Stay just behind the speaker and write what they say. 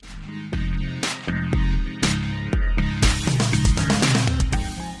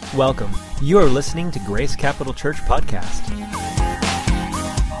Welcome. You are listening to Grace Capital Church Podcast.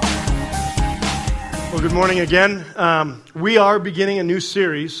 Well, good morning again. We are beginning a new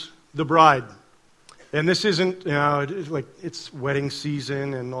series, The Bride. And this isn't, like it's wedding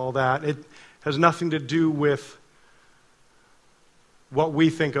season and all that. It has nothing to do with what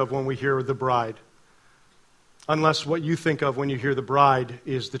we think of when we hear the bride. Unless what you think of when you hear the bride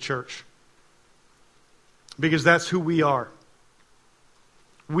is the church. Because that's who we are.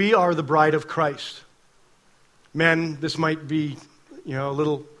 We are the bride of Christ. Men, this might be,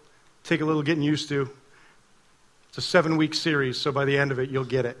 take a little getting used to. It's a 7-week series, so by the end of it, you'll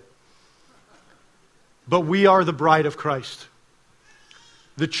get it. But we are the bride of Christ.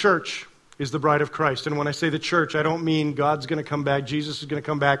 The church is the bride of Christ. And when I say the church, I don't mean God's going to come back, Jesus is going to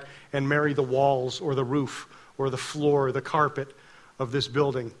come back and marry the walls or the roof or the floor or the carpet of this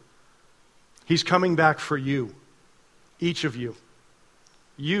building. He's coming back for you, each of you.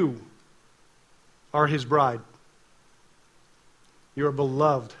 You are His bride. You are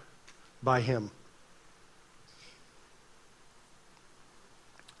beloved by Him.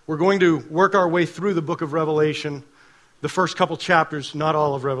 We're going to work our way through the book of Revelation, the first couple chapters, not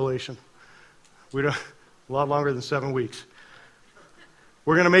all of Revelation. We don't, a lot longer than 7 weeks.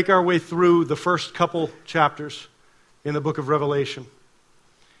 We're going to make our way through the first couple chapters in the book of Revelation.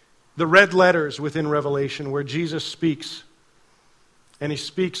 The red letters within Revelation where Jesus speaks, and He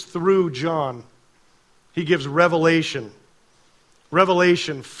speaks through John. He gives revelation,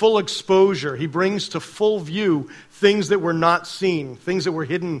 full exposure. He brings to full view things that were not seen, things that were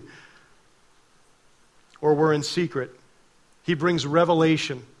hidden or were in secret. He brings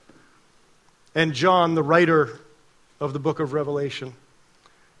revelation. And John, the writer of the book of Revelation,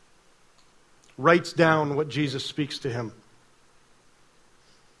 writes down what Jesus speaks to him.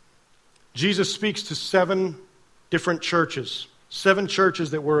 Jesus speaks to 7 different churches, 7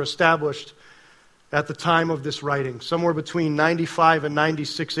 churches that were established at the time of this writing, somewhere between 95 and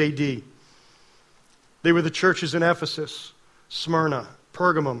 96 AD. They were the churches in Ephesus, Smyrna,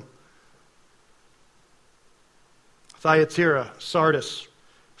 Pergamum, Thyatira, Sardis,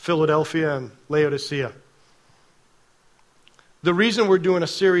 Philadelphia, and Laodicea. The reason we're doing a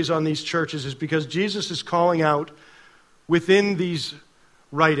series on these churches is because Jesus is calling out within these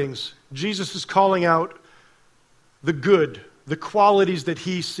writings, Jesus is calling out the good, the qualities that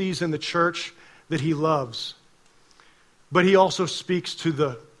He sees in the church that He loves. But He also speaks to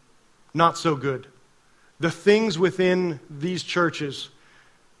the not so good, the things within these churches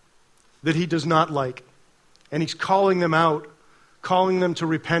that He does not like. And He's calling them out, calling them to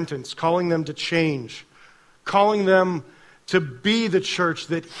repentance, calling them to change, calling them to be the church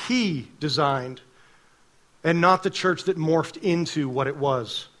that He designed and not the church that morphed into what it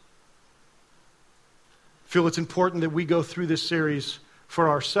was. I feel it's important that we go through this series for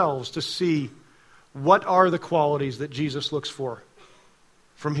ourselves to see what are the qualities that Jesus looks for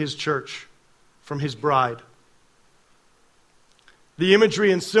from His church, from His bride. The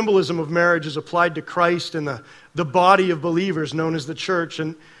imagery and symbolism of marriage is applied to Christ and the body of believers known as the church.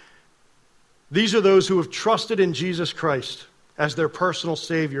 And these are those who have trusted in Jesus Christ as their personal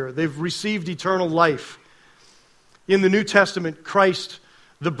Savior. They've received eternal life. In the New Testament, Christ,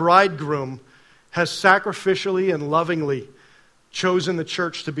 the bridegroom, has sacrificially and lovingly chosen the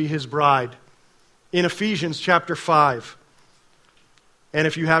church to be His bride. In Ephesians chapter 5. And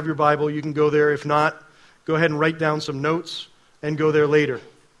if you have your Bible, you can go there. If not, go ahead and write down some notes and go there later.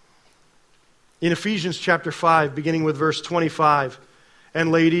 In Ephesians chapter 5, beginning with verse 25.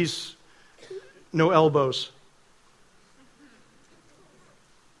 And ladies, no elbows.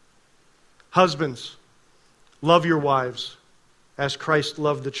 Husbands, love your wives as Christ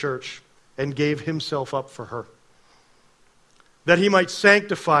loved the church and gave Himself up for her, that He might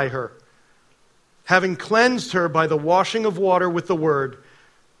sanctify her, having cleansed her by the washing of water with the word,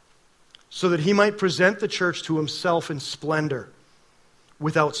 so that He might present the church to Himself in splendor,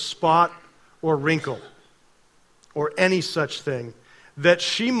 without spot or wrinkle or any such thing, that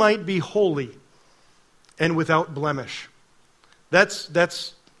she might be holy and without blemish.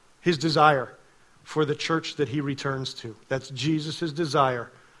 That's His desire for the church that He returns to. That's Jesus' desire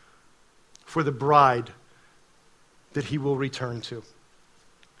for the bride that He will return to,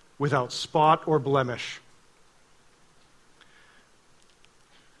 without spot or blemish.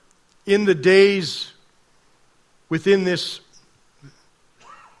 In the days within this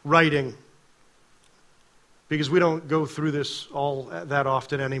writing, because we don't go through this all that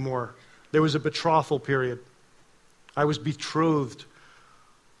often anymore, there was a betrothal period. I was betrothed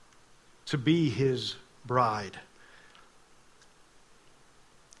to be His bride.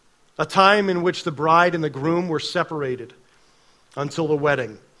 A time in which the bride and the groom were separated until the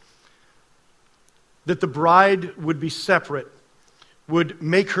wedding. that the bride would be separate, would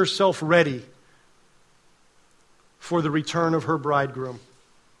make herself ready for the return of her bridegroom,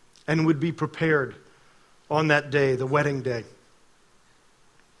 and would be prepared on that day, the wedding day.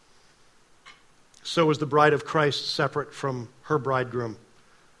 So is the bride of Christ separate from her bridegroom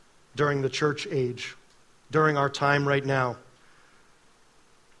during the church age, during our time right now.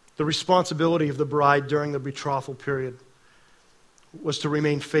 The responsibility of the bride during the betrothal period was to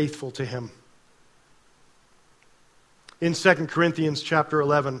remain faithful to him. In 2 Corinthians chapter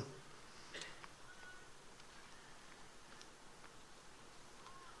 11,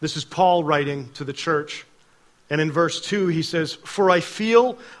 this is Paul writing to the church. And in verse 2 he says, "For I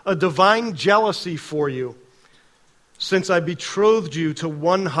feel a divine jealousy for you, since I betrothed you to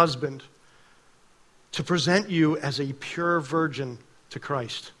one husband, to present you as a pure virgin to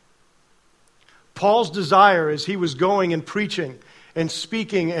Christ." Paul's desire as he was going and preaching and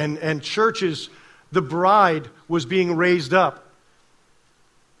speaking and churches, the bride was being raised up.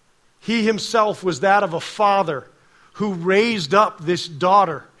 He himself was that of a father who raised up this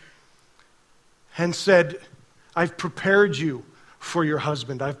daughter and said, "I've prepared you for your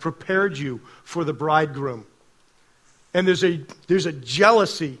husband. I've prepared you for the bridegroom." And there's a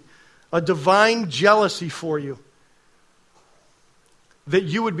jealousy, a divine jealousy for you, that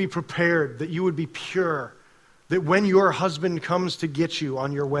you would be prepared, that you would be pure, that when your husband comes to get you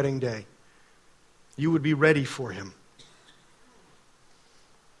on your wedding day, you would be ready for him.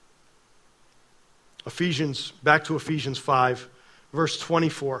 Back to Ephesians 5, verse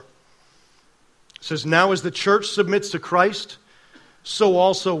 24. It says, "Now as the church submits to Christ, so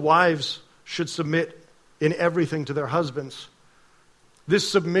also wives should submit in everything to their husbands." This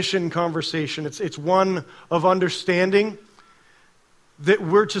submission conversation, it's one of understanding that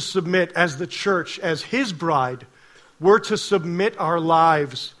we're to submit as the church, as his bride, we're to submit our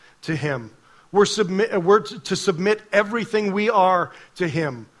lives to him. We're to submit everything we are to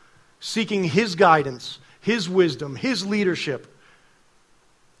him, seeking his guidance, his wisdom, his leadership,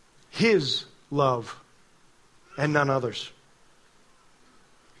 his love, and none others.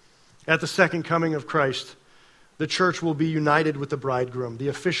 At the second coming of Christ, the church will be united with the bridegroom. The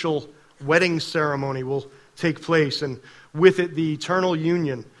official wedding ceremony will take place, and with it, the eternal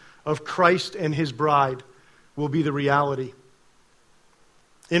union of Christ and his bride will be the reality.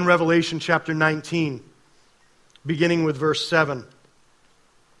 In Revelation chapter 19, beginning with verse 7,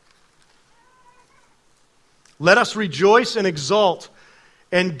 "Let us rejoice and exult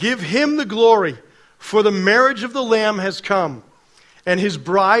and give him the glory, for the marriage of the Lamb has come, and his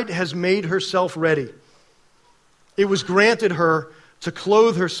bride has made herself ready. It was granted her to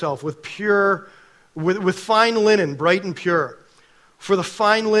clothe herself with fine linen, bright and pure. For the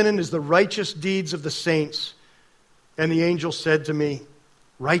fine linen is the righteous deeds of the saints. And the angel said to me,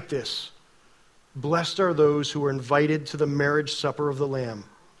 'Write this, blessed are those who are invited to the marriage supper of the Lamb.'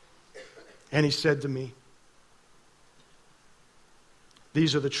 And he said to me,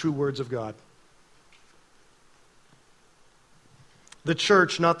 'These are the true words of God.'" The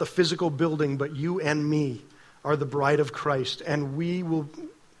church, not the physical building, but you and me, are the bride of Christ, and we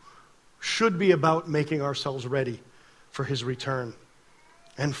should be about making ourselves ready for his return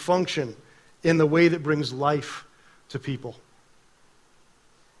and function in the way that brings life to people.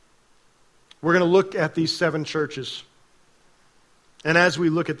 We're going to look at these 7 churches. And as we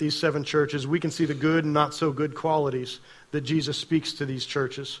look at these 7 churches, we can see the good and not so good qualities that Jesus speaks to these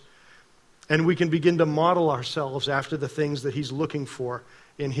churches. And we can begin to model ourselves after the things that he's looking for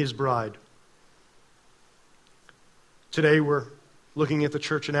in his bride. Today we're looking at the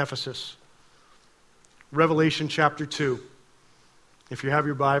church in Ephesus. Revelation chapter 2. If you have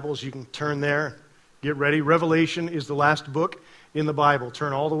your Bibles, you can turn there. Get ready. Revelation is the last book in the Bible.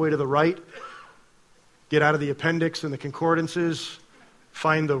 Turn all the way to the right. Get out of the appendix and the concordances.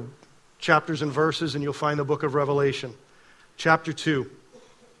 Find the chapters and verses, and you'll find the book of Revelation. Chapter 2.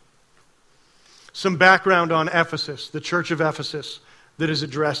 Some background on Ephesus, the church of Ephesus, that is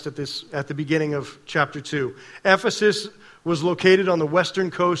addressed at the beginning of chapter 2. Ephesus was located on the western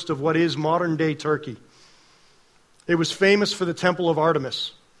coast of what is modern-day Turkey. It was famous for the temple of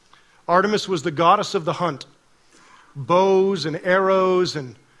Artemis. Artemis was the goddess of the hunt, bows and arrows,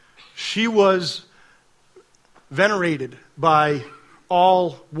 and she was venerated by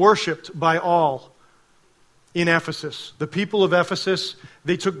all, worshipped by all in Ephesus. The people of Ephesus,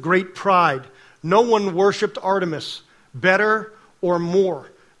 they took great pride. No one worshipped Artemis better or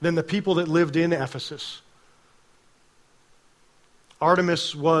more than the people that lived in Ephesus.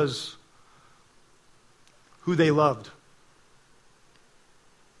 Artemis was who they loved.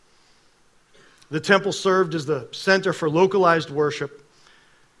 The temple served as the center for localized worship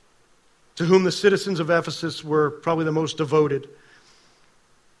to whom the citizens of Ephesus were probably the most devoted.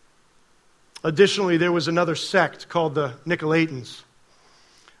 Additionally, there was another sect called the Nicolaitans.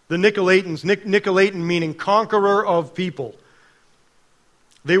 The Nicolaitans, Nicolaitan meaning conqueror of people.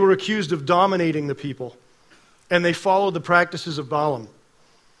 They were accused of dominating the people, and they followed the practices of Balaam,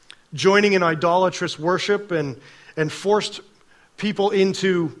 joining in idolatrous worship and forced people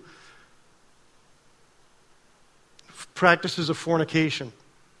into practices of fornication.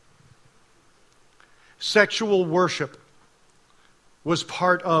 Sexual worship was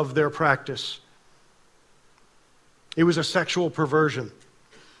part of their practice. It was a sexual perversion.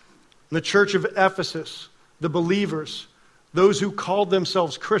 The church of Ephesus, the believers, those who called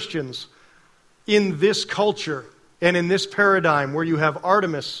themselves Christians, in this culture and in this paradigm where you have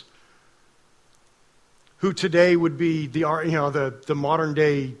Artemis, who today would be the modern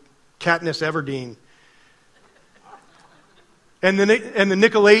day Katniss Everdeen, and the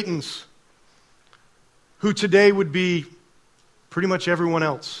Nicolaitans, who today would be pretty much everyone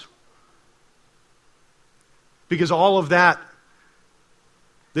else. Because all of that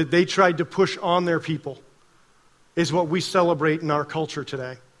they tried to push on their people is what we celebrate in our culture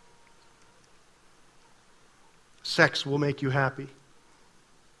today. Sex will make you happy.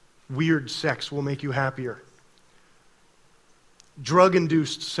 Weird sex will make you happier.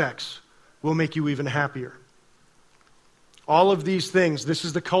 Drug-induced sex will make you even happier. All of these things, this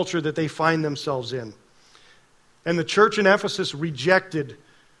is the culture that they find themselves in. And the church in Ephesus rejected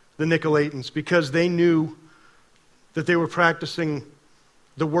the Nicolaitans because they knew that they were practicing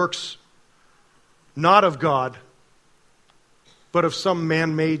the works not of God, but of some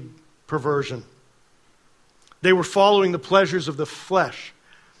man-made perversion. They were following the pleasures of the flesh.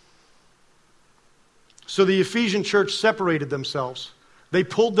 So the Ephesian church separated themselves. They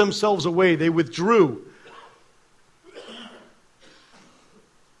pulled themselves away. They withdrew.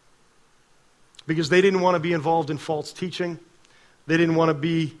 Because they didn't want to be involved in false teaching. They didn't want to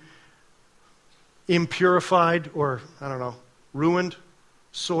be impurified or, ruined,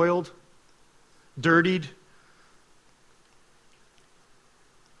 soiled, dirtied.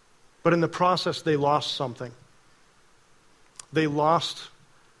 But in the process, they lost something. They lost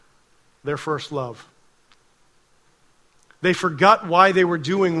their first love. They forgot why they were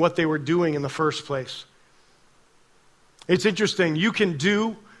doing what they were doing in the first place. It's interesting. You can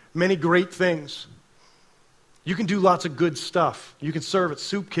do many great things. You can do lots of good stuff. You can serve at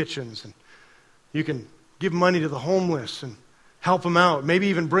soup kitchens, and you can give money to the homeless and help them out. Maybe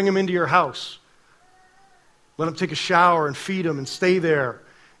even bring them into your house. Let them take a shower and feed them and stay there.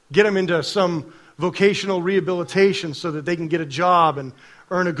 Get them into some vocational rehabilitation so that they can get a job and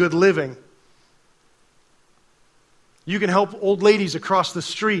earn a good living. You can help old ladies across the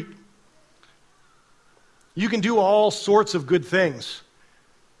street. You can do all sorts of good things.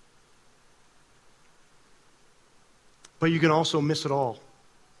 But you can also miss it all.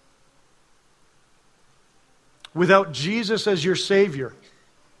 Without Jesus as your Savior,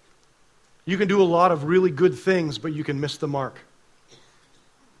 you can do a lot of really good things, but you can miss the mark.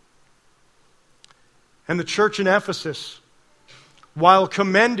 And the church in Ephesus, while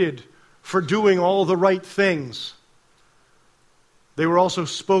commended for doing all the right things, they were also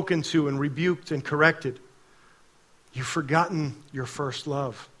spoken to and rebuked and corrected. You've forgotten your first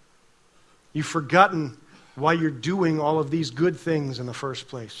love. You've forgotten why you're doing all of these good things in the first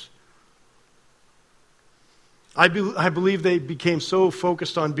place. I believe they became so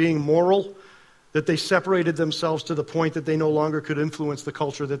focused on being moral that they separated themselves to the point that they no longer could influence the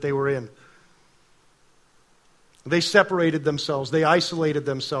culture that they were in. They separated themselves. They isolated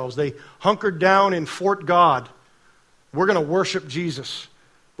themselves. They hunkered down in Fort God. We're going to worship Jesus,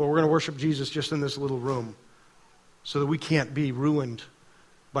 but we're going to worship Jesus just in this little room so that we can't be ruined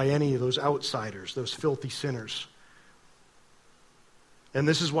by any of those outsiders, those filthy sinners. And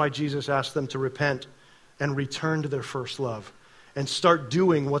this is why Jesus asked them to repent and return to their first love and start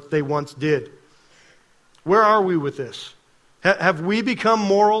doing what they once did. Where are we with this? Have we become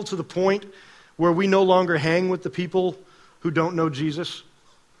moral to the point where we no longer hang with the people who don't know Jesus?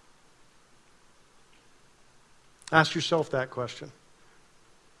 Ask yourself that question.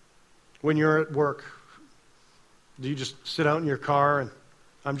 When you're at work, do you just sit out in your car and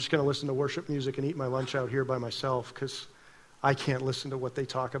I'm just going to listen to worship music and eat my lunch out here by myself because I can't listen to what they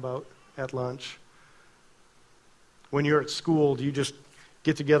talk about at lunch? When you're at school, do you just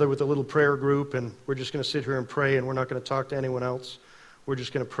get together with a little prayer group and we're just going to sit here and pray and we're not going to talk to anyone else? We're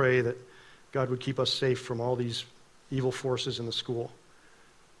just going to pray that God would keep us safe from all these evil forces in the school.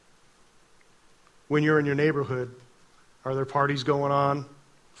 When you're in your neighborhood, are there parties going on?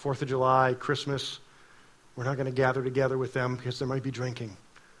 4th of July, Christmas? We're not going to gather together with them because there might be drinking.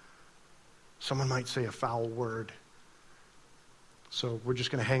 Someone might say a foul word. So we're just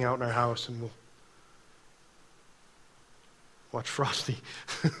going to hang out in our house and we'll watch Frosty.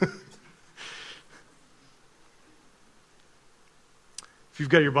 If you've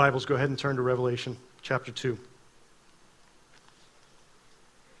got your Bibles, go ahead and turn to Revelation chapter 2.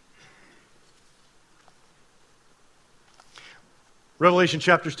 Revelation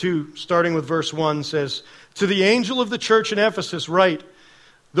chapter 2, starting with verse 1, says, "To the angel of the church in Ephesus write,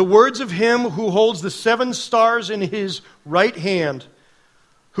 the words of him who holds the 7 stars in his right hand,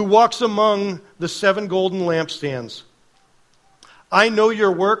 who walks among the 7 golden lampstands. I know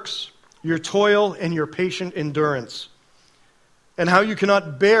your works, your toil, and your patient endurance, and how you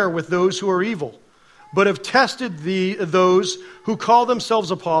cannot bear with those who are evil, but have tested those who call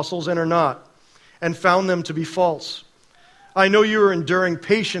themselves apostles and are not, and found them to be false. I know you are enduring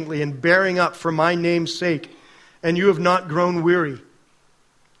patiently and bearing up for my name's sake, and you have not grown weary."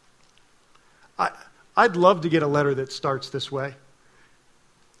 I'd love to get a letter that starts this way.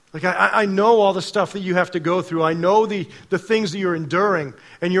 Like, I know all the stuff that you have to go through. I know the things that you're enduring,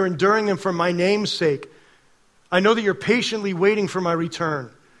 and you're enduring them for my name's sake. I know that you're patiently waiting for my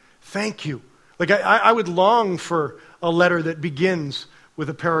return. Thank you. Like, I would long for a letter that begins with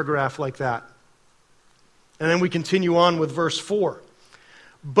a paragraph like that. And then we continue on with verse 4.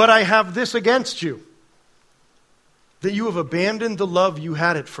 "But I have this against you, that you have abandoned the love you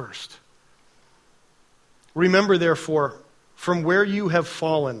had at first. Remember, therefore, from where you have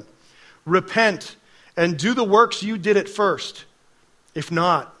fallen. Repent and do the works you did at first. If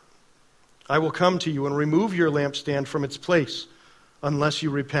not, I will come to you and remove your lampstand from its place, unless you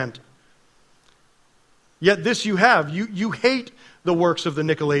repent. Yet this you have, you hate the works of the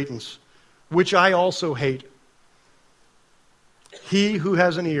Nicolaitans, which I also hate. He who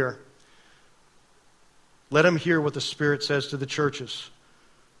has an ear, let him hear what the Spirit says to the churches.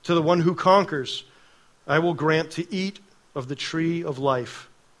 To the one who conquers, I will grant to eat of the tree of life,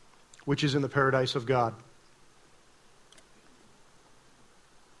 which is in the paradise of God."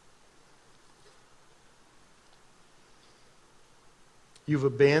 You've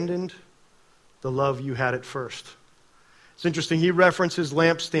abandoned the love you had at first. It's interesting, he references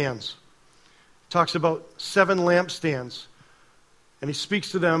lampstands. Talks about 7 lampstands. And he speaks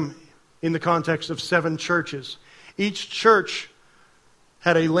to them in the context of 7 churches. Each church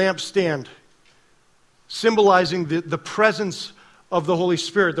had a lampstand symbolizing the presence of the Holy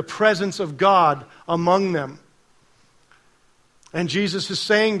Spirit, the presence of God among them. And Jesus is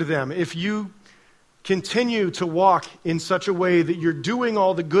saying to them, if you continue to walk in such a way that you're doing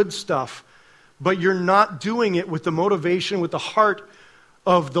all the good stuff, but you're not doing it with the motivation, with the heart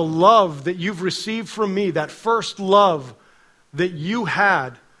of the love that you've received from me, that first love that you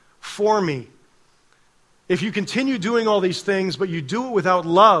had for me. If you continue doing all these things, but you do it without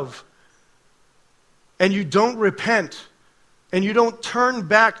love, and you don't repent, and you don't turn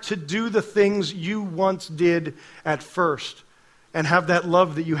back to do the things you once did at first, and have that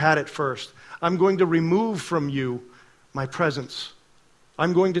love that you had at first, I'm going to remove from you my presence.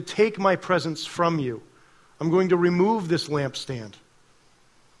 I'm going to take my presence from you. I'm going to remove this lampstand.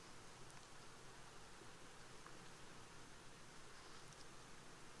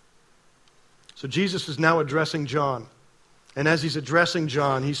 So Jesus is now addressing John. And as he's addressing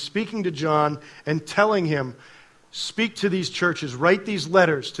John, he's speaking to John and telling him, speak to these churches, write these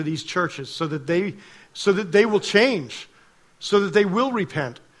letters to these churches so that they will change, so that they will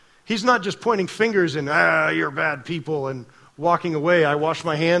repent. He's not just pointing fingers and, you're bad people, and walking away, I wash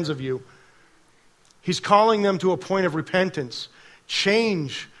my hands of you. He's calling them to a point of repentance.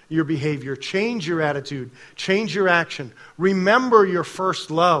 Change your behavior, change your attitude, change your action. Remember your first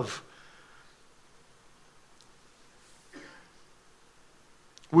love.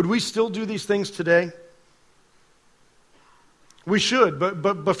 Would we still do these things today? We should,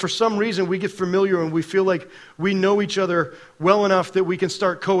 but for some reason we get familiar and we feel like we know each other well enough that we can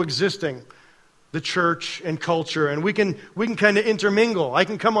start coexisting, the church and culture, and we can kind of intermingle. I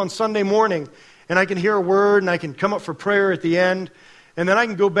can come on Sunday morning and I can hear a word and I can come up for prayer at the end, and then I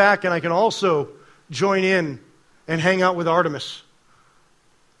can go back and I can also join in and hang out with Artemis.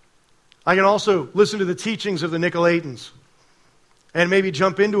 I can also listen to the teachings of the Nicolaitans and maybe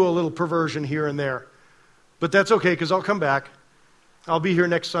jump into a little perversion here and there. But that's okay, because I'll come back. I'll be here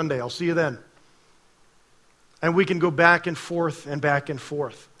next Sunday. I'll see you then. And we can go back and forth and back and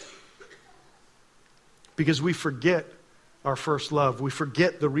forth. Because we forget our first love. We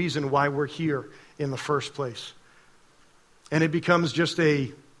forget the reason why we're here in the first place. And it becomes just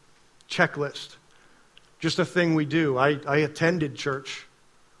a checklist. Just a thing we do. I attended church.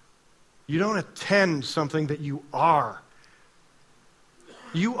 You don't attend something that you are.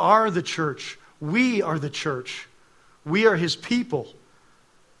 You are the church. We are the church. We are his people.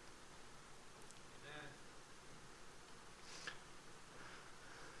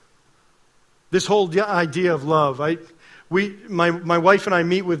 This whole idea of love, my wife and I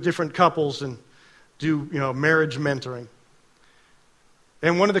meet with different couples and do marriage mentoring.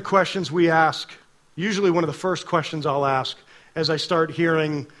 And one of the questions we ask, usually one of the first questions I'll ask as I start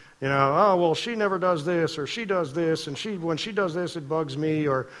hearing, oh, well, she never does this, or she does this, and when she does this, it bugs me,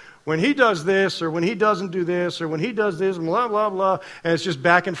 or when he does this, or when he doesn't do this, or when he does this, and blah, blah, blah. And it's just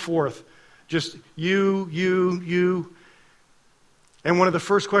back and forth. Just you. And one of the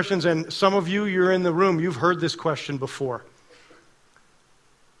first questions, and some of you, you're in the room, you've heard this question before.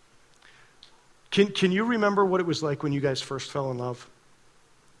 Can you remember what it was like when you guys first fell in love?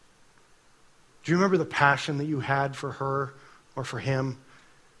 Do you remember the passion that you had for her or for him?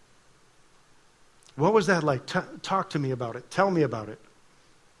 What was that like? Talk to me about it. Tell me about it.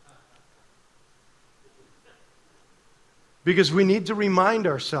 Because we need to remind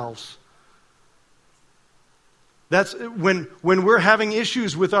ourselves. That's when we're having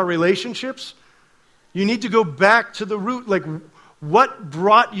issues with our relationships, you need to go back to the root. Like, what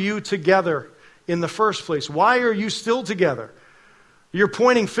brought you together in the first place? Why are you still together? You're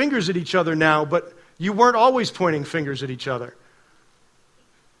pointing fingers at each other now, but you weren't always pointing fingers at each other.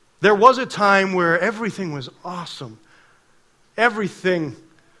 There was a time where everything was awesome. Everything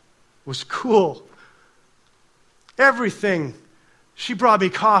was cool. Everything. She brought me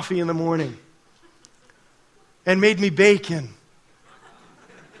coffee in the morning and made me bacon.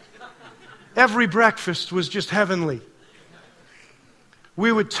 Every breakfast was just heavenly.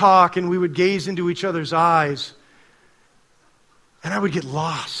 We would talk and we would gaze into each other's eyes, and I would get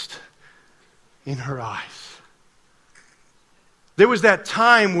lost in her eyes. There was that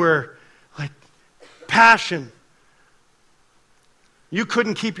time where, like, passion. You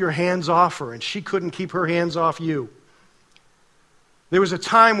couldn't keep your hands off her, and she couldn't keep her hands off you. There was a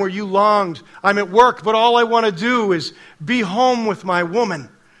time where you longed, I'm at work, but all I want to do is be home with my woman.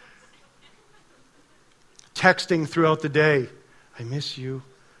 Texting throughout the day, I miss you,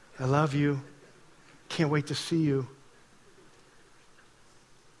 I love you, can't wait to see you.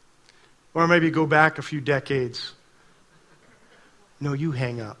 Or maybe go back a few decades. No, you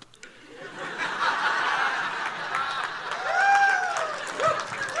hang up.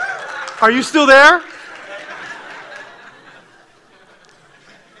 Are you still there?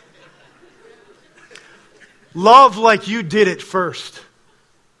 Love like you did it first.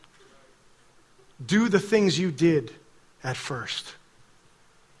 Do the things you did at first.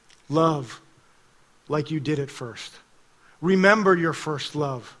 Love like you did it first. Remember your first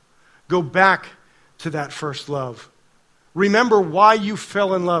love. Go back to that first love. Remember why you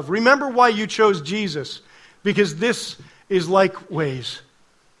fell in love. Remember why you chose Jesus. Because this is like ways.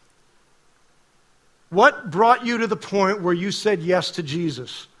 What brought you to the point where you said yes to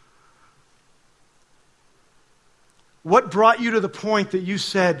Jesus? What brought you to the point that you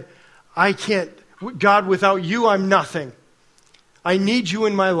said, I can't, God, without you, I'm nothing. I need you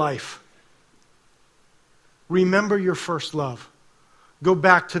in my life. Remember your first love. Go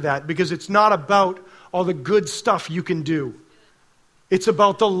back to that, because it's not about all the good stuff you can do. It's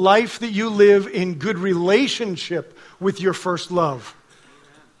about the life that you live in good relationship with your first love.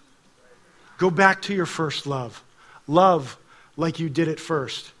 Go back to your first love. Love like you did it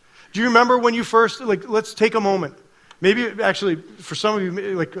first. Do you remember when you first, let's take a moment. Maybe, actually, for some of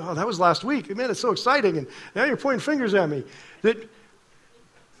you, oh, that was last week. Man, it's so exciting, and now you're pointing fingers at me.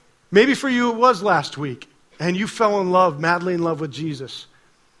 Maybe for you it was last week, and you fell in love, madly in love with Jesus.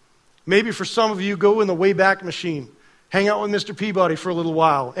 Maybe for some of you, go in the Wayback Machine. Hang out with Mr. Peabody for a little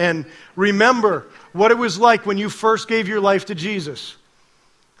while, and remember what it was like when you first gave your life to Jesus.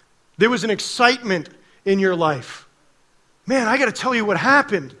 There was an excitement in your life. Man, I got to tell you what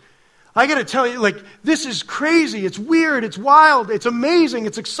happened. I got to tell you, this is crazy. It's weird. It's wild. It's amazing.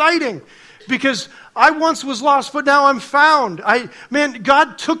 It's exciting. Because I once was lost, but now I'm found.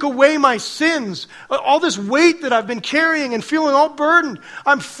 God took away my sins. All this weight that I've been carrying and feeling all burdened.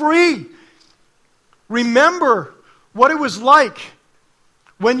 I'm free. Remember what it was like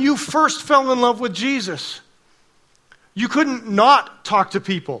when you first fell in love with Jesus. You couldn't not talk to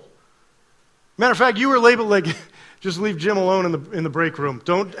people. Matter of fact, you were labeled just leave Jim alone in the break room.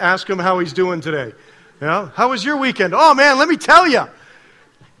 Don't ask him how he's doing today. How was your weekend? Oh man, let me tell you.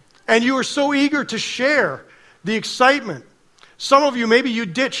 And you were so eager to share the excitement. Some of you, maybe you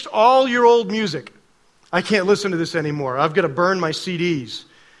ditched all your old music. I can't listen to this anymore. I've got to burn my CDs.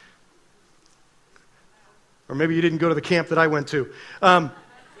 Or maybe you didn't go to the camp that I went to. And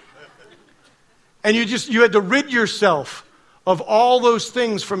you had to rid yourself of all those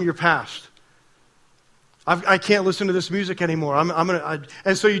things from your past. I can't listen to this music anymore.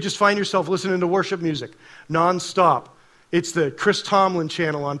 And so you just find yourself listening to worship music nonstop. It's the Chris Tomlin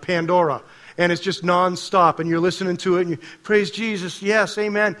channel on Pandora, and it's just nonstop, and you're listening to it, and you praise Jesus, yes,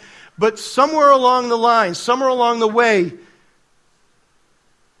 amen. But somewhere along the line, somewhere along the way,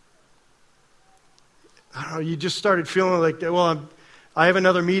 I don't know, you just started feeling like, well, I have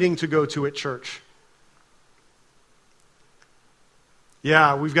another meeting to go to at church.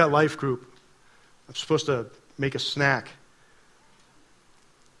 Yeah, we've got life group. I'm supposed to make a snack.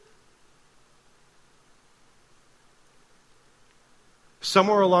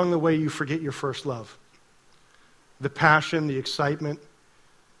 Somewhere along the way, you forget your first love. The passion, the excitement,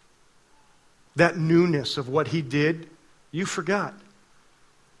 that newness of what he did, you forgot.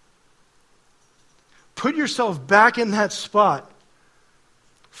 Put yourself back in that spot.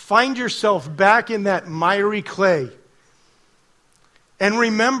 Find yourself back in that miry clay. And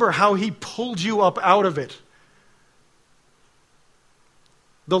remember how he pulled you up out of it.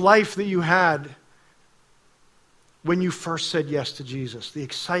 The life that you had when you first said yes to Jesus. The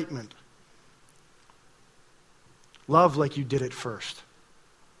excitement. Love like you did it first.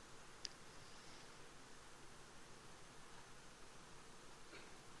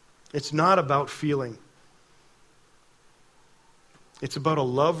 It's not about feeling. It's about a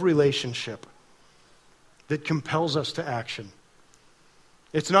love relationship that compels us to action.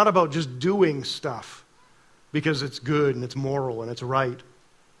 It's not about just doing stuff because it's good and it's moral and it's right.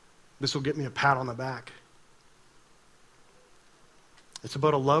 This will get me a pat on the back. It's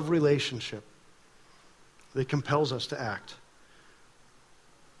about a love relationship that compels us to act.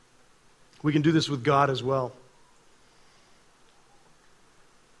 We can do this with God as well.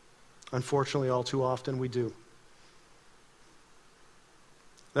 Unfortunately, all too often we do.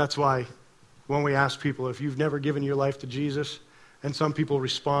 That's why when we ask people, if you've never given your life to Jesus, and some people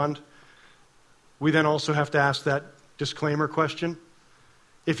respond, we then also have to ask that disclaimer question.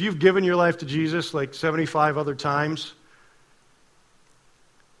 If you've given your life to Jesus like 75 other times,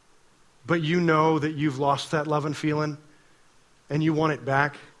 but you know that you've lost that love and feeling, and you want it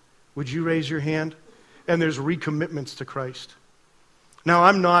back, would you raise your hand? And there's recommitments to Christ. Now,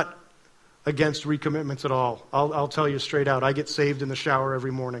 I'm not against recommitments at all. I'll tell you straight out. I get saved in the shower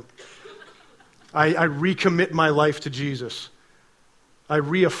every morning. I recommit my life to Jesus. I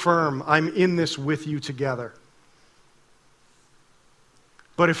reaffirm I'm in this with you together.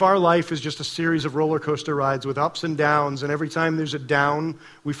 But if our life is just a series of roller coaster rides with ups and downs, and every time there's a down,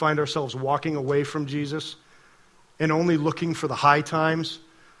 we find ourselves walking away from Jesus and only looking for the high times,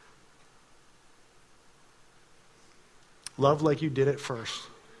 love like you did it first.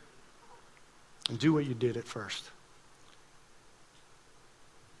 And do what you did at first.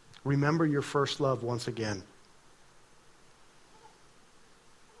 Remember your first love once again.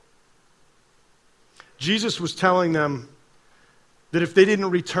 Jesus was telling them that if they didn't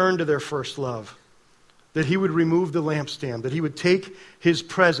return to their first love, that he would remove the lampstand, that he would take his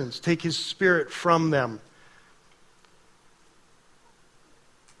presence, take his spirit from them.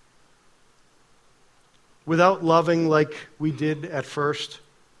 Without loving like we did at first,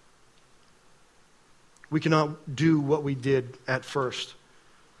 we cannot do what we did at first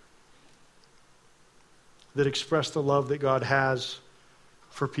that express the love that God has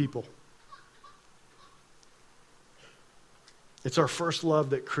for people. It's our first love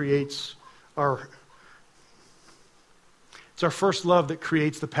that creates the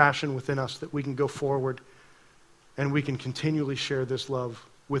passion within us that we can go forward and we can continually share this love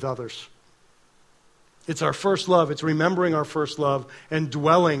with others. It's our first love. It's remembering our first love and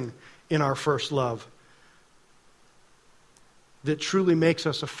dwelling in our first love that truly makes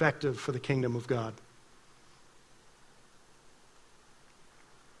us effective for the kingdom of God.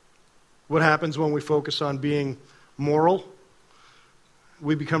 What happens when we focus on being moral?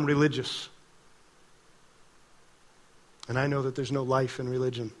 We become religious. And I know that there's no life in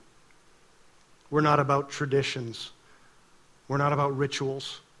religion. We're not about traditions. We're not about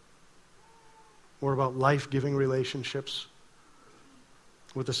rituals. We're about life-giving relationships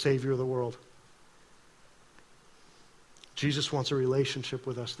with the Savior of the world. Jesus wants a relationship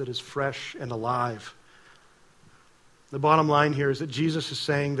with us that is fresh and alive. The bottom line here is that Jesus is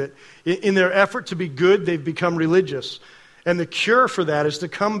saying that in their effort to be good, they've become religious. And the cure for that is to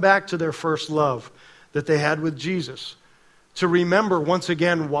come back to their first love that they had with Jesus. To remember once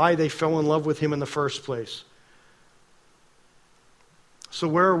again why they fell in love with him in the first place. So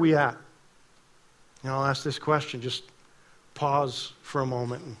where are we at? And I'll ask this question. Just pause for a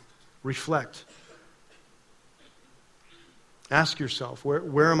moment and reflect. Ask yourself,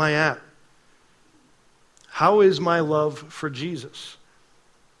 where am I at? How is my love for Jesus?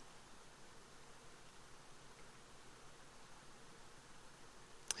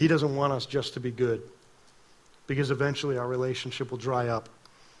 He doesn't want us just to be good, because eventually our relationship will dry up.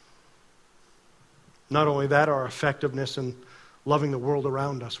 Not only that, our effectiveness in loving the world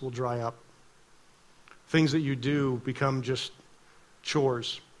around us will dry up. Things that you do become just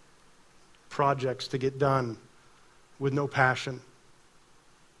chores, projects to get done with no passion.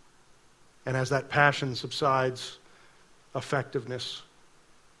 And as that passion subsides, effectiveness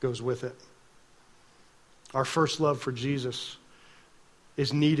goes with it. Our first love for Jesus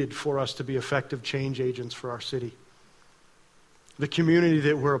is needed for us to be effective change agents for our city. The community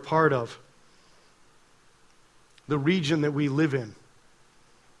that we're a part of, the region that we live in,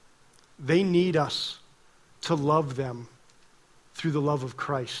 they need us to love them through the love of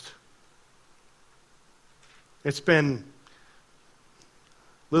Christ. It's been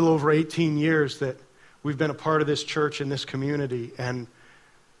a little over 18 years that we've been a part of this church and this community, and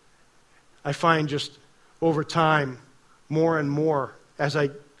I find just over time, more and more, as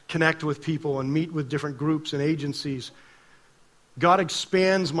I connect with people and meet with different groups and agencies, God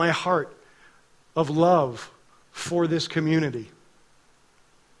expands my heart of love for this community.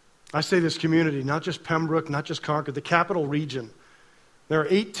 I say this community, not just Pembroke, not just Concord, the capital region. There are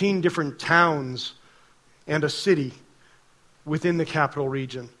 18 different towns and a city within the capital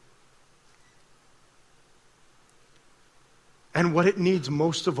region. And what it needs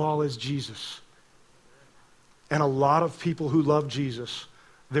most of all is Jesus. And a lot of people who love Jesus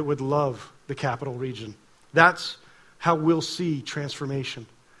that would love the capital region. That's how we'll see transformation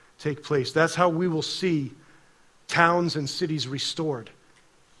take place. That's how we will see towns and cities restored.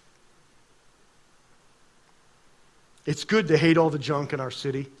 It's good to hate all the junk in our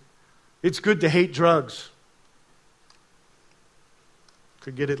city. It's good to hate drugs.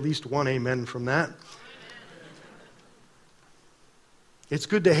 Could get at least one amen from that. It's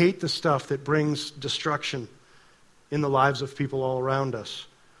good to hate the stuff that brings destruction in the lives of people all around us.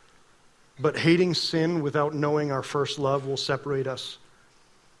 But hating sin without knowing our first love will separate us.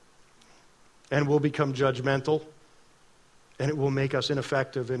 And we'll become judgmental. And it will make us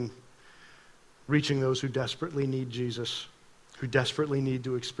ineffective in reaching those who desperately need Jesus, who desperately need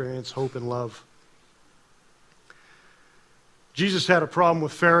to experience hope and love. Jesus had a problem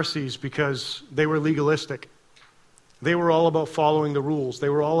with Pharisees because they were legalistic. They were all about following the rules. They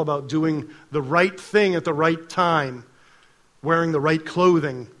were all about doing the right thing at the right time, wearing the right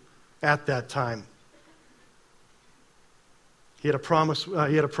clothing at that time. He had a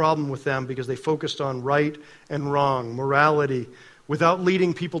problem with them because they focused on right and wrong, morality, without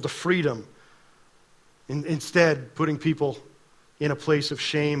leading people to freedom. Instead, putting people in a place of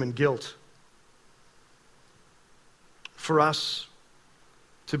shame and guilt. For us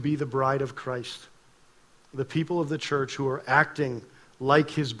to be the bride of Christ, the people of the church who are acting like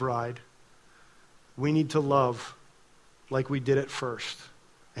his bride, we need to love like we did at first.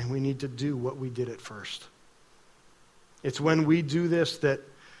 And we need to do what we did at first. It's when we do this that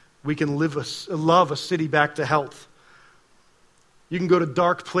we can love a city back to health. You can go to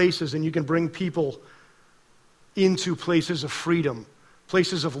dark places and you can bring people into places of freedom,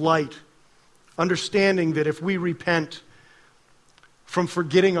 places of light, understanding that if we repent from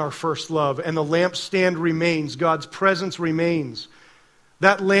forgetting our first love and the lampstand remains, God's presence remains,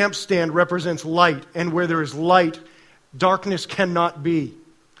 that lampstand represents light, and where there is light, darkness cannot be.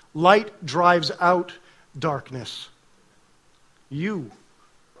 Light drives out darkness. You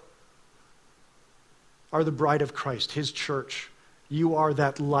are the bride of Christ, his church. You are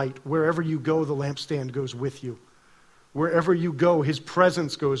that light. Wherever you go, the lampstand goes with you. Wherever you go, his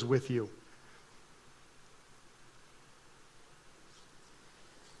presence goes with you.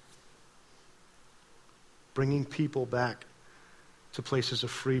 Bringing people back to places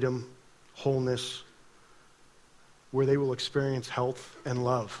of freedom, wholeness, where they will experience health and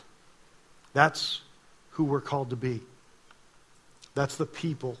love. That's who we're called to be. That's the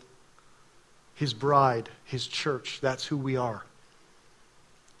people, his bride, his church. That's who we are.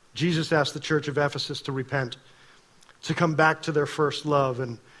 Jesus asked the church of Ephesus to repent, to come back to their first love.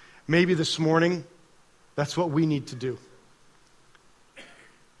 And maybe this morning, that's what we need to do.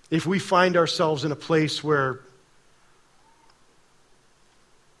 If we find ourselves in a place where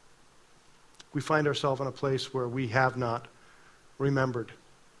we have not remembered,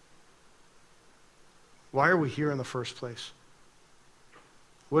 why are we here in the first place?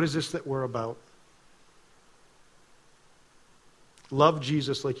 What is this that we're about? Love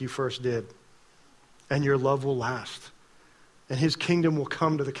Jesus like you first did, and your love will last. And his kingdom will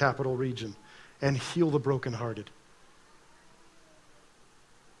come to the capital region and heal the brokenhearted.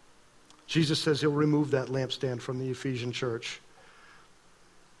 Jesus says he'll remove that lampstand from the Ephesian church.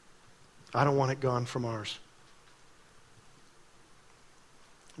 I don't want it gone from ours.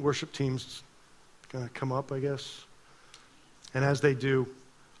 Worship team's going to come up, I guess. And as they do,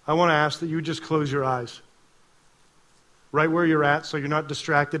 I want to ask that you just close your eyes. Right where you're at, so you're not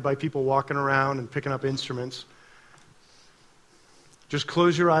distracted by people walking around and picking up instruments. Just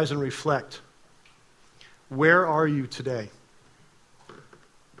close your eyes and reflect. Where are you today?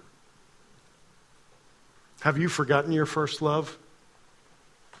 Have you forgotten your first love?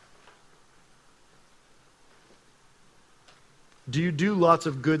 Do you do lots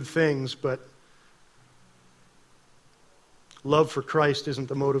of good things, but love for Christ isn't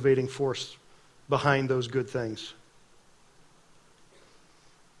the motivating force behind those good things?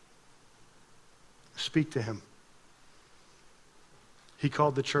 Speak to him. He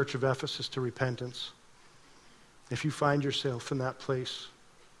called the church of Ephesus to repentance. If you find yourself in that place,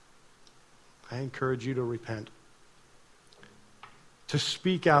 I encourage you to repent. To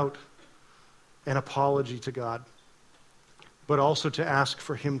speak out an apology to God, but also to ask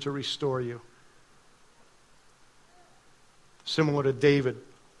for him to restore you. Similar to David,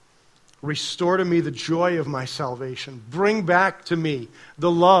 restore to me the joy of my salvation. Bring back to me the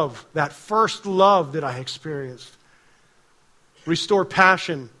love, that first love that I experienced. Restore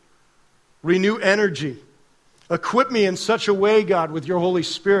passion, renew energy. Equip me in such a way, God, with your Holy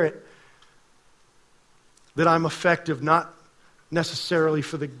Spirit, that I'm effective, not necessarily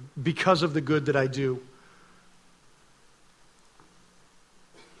because of the good that I do,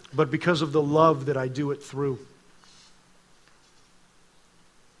 but because of the love that I do it through.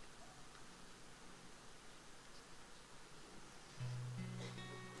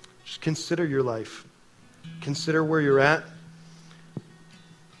 Just consider your life. Consider where you're at.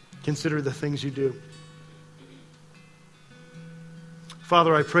 Consider the things you do.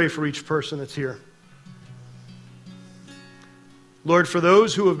 Father, I pray for each person that's here. Lord, for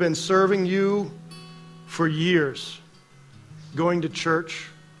those who have been serving you for years, going to church,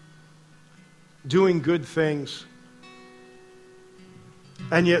 doing good things,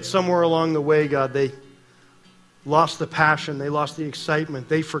 and yet somewhere along the way, God, they lost the passion, they lost the excitement,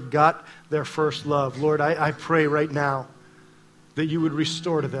 they forgot their first love. Lord, I pray right now that you would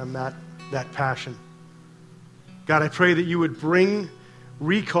restore to them that passion. God, I pray that you would bring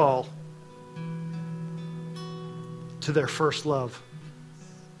recall to their first love.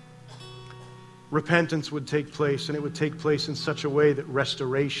 Repentance would take place, and it would take place in such a way that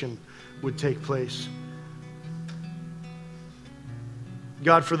restoration would take place.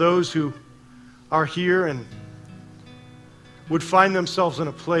 God, for those who are here and would find themselves in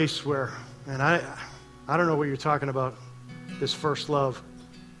a place where, and I don't know what you're talking about, this first love.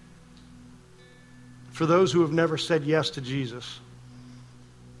 For those who have never said yes to Jesus,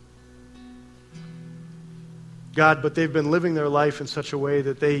 God, but they've been living their life in such a way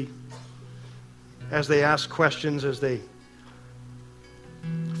that as they ask questions, as they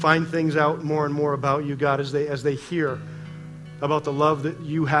find things out more and more about you, God, as they hear about the love that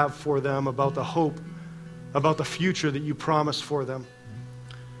you have for them, about the hope, about the future that you promise for them.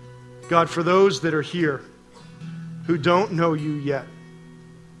 God, for those that are here who don't know you yet,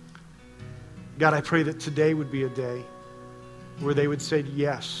 God, I pray that today would be a day where they would say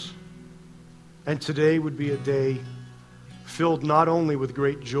yes. And today would be a day filled not only with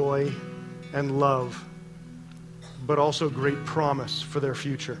great joy and love, but also great promise for their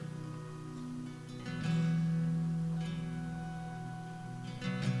future.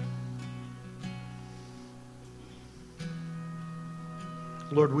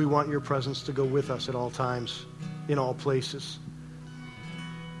 Lord, we want your presence to go with us at all times, in all places.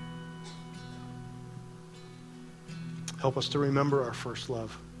 Help us to remember our first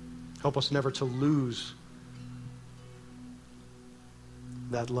love. Help us never to lose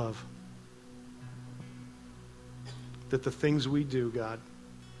that love. That the things we do, God,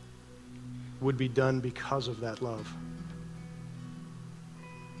 would be done because of that love.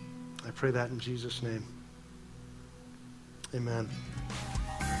 I pray that in Jesus' name. Amen.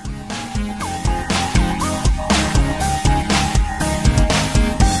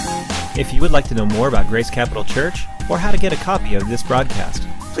 If you would like to know more about Grace Capital Church or how to get a copy of this broadcast,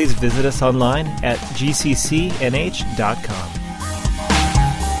 please visit us online at gccnh.com.